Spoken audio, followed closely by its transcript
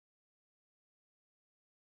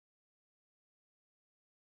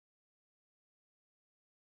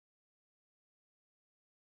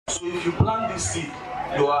So if you plant this seed,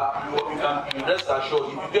 you can rest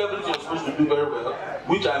assured, if you do everything you're supposed to do very well,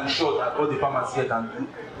 which I'm sure that all the farmers here can do,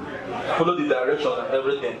 follow the directions and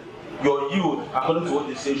everything, your yield, according to what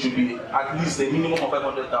they say, should be at least a minimum of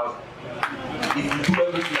 500,000. If you do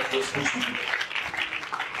everything that you're supposed to do.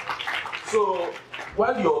 So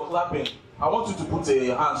while you're clapping, I want you to put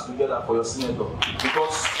your hands together for your senator,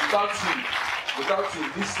 because without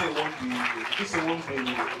him, this thing won't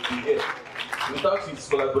be here. Without his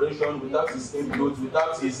collaboration, without his input,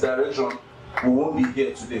 without his direction, we won't be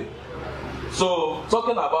here today. So,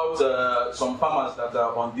 talking about some farmers that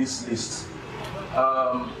are on this list.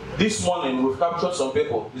 This morning we've captured some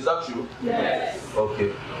people. Is that true? Yes.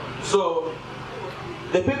 Okay. So,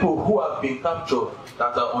 the people who have been captured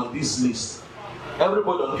that are on this list,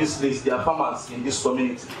 everybody on this list, they are farmers in this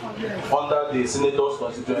community, under the senator's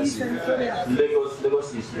constituency,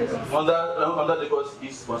 Lagos East, under Lagos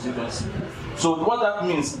East constituency. So what that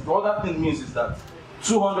thing means is that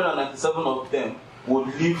 297 of them would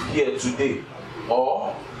live here today,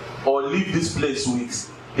 or leave this place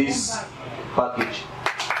with this package.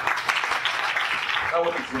 That's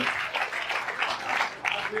what it means.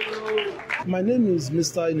 My name is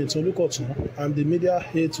Mr. Tokunbo. I'm the media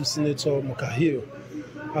head to Senator Mukahio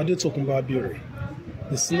Tokunbo Abiru,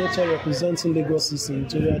 the senator representing Lagos East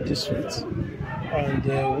Senatorial District, and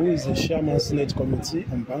who is the chairman Senate Committee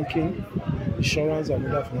on Banking, Insurance and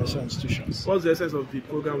Other Financial Institutions. What's the essence of the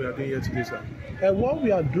program we are doing here today, sir? What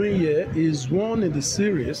we are doing here is one in the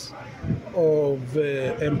series of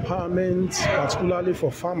empowerment, particularly for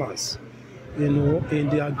farmers, in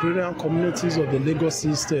the agrarian communities of the Lagos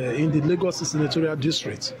East, in the Lagos East Senatorial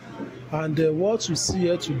District. And what you see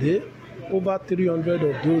here today, over 300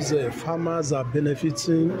 of those farmers are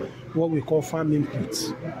benefiting what we call farm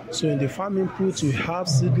inputs. So in the farm inputs, we have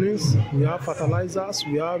seedlings, we have fertilizers,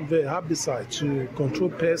 we have herbicide to control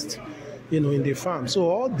pests, in the farm. So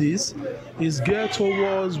all this is geared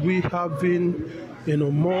towards we having,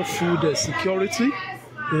 more food security,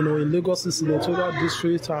 in Lagos Senatorial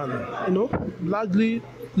District and, largely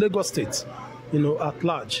Lagos State, at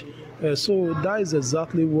large. So that is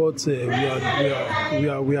exactly what we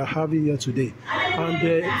are having here today.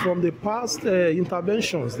 And from the past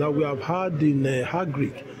interventions that we have had in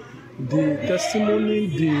Agric, the testimony,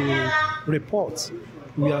 the reports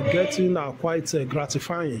we are getting are quite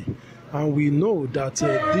gratifying. And we know that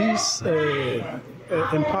this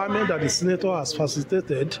empowerment that the senator has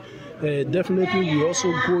facilitated definitely will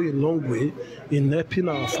also go a long way in helping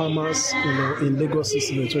our farmers, in Lagos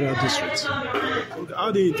Senatorial District.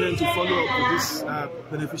 How do you intend to follow up with this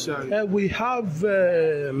beneficiary? We have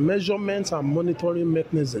measurement and monitoring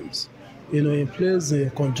mechanisms, in place in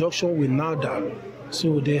conjunction with NADA.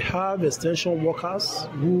 So they have extension workers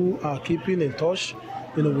who are keeping in touch,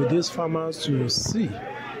 with these farmers to see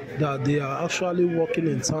that they are actually working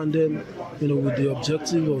in tandem, with the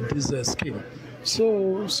objective of this scheme.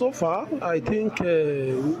 So far, I think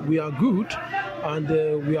we are good, and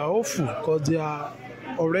we are hopeful because they are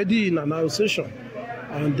already in an association,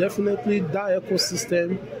 and definitely that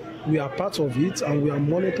ecosystem, we are part of it, and we are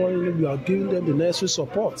monitoring it. We are giving them the necessary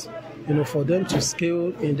support, for them to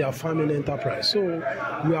scale in their farming enterprise. So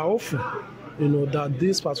we are hopeful, that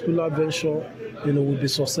this particular venture, will be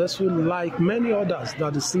successful, like many others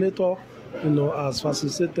that the senator, has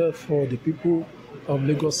facilitated for the people of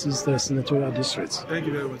Lagos East Senatorial District. Thank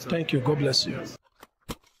you very much, sir. Thank you. God bless you.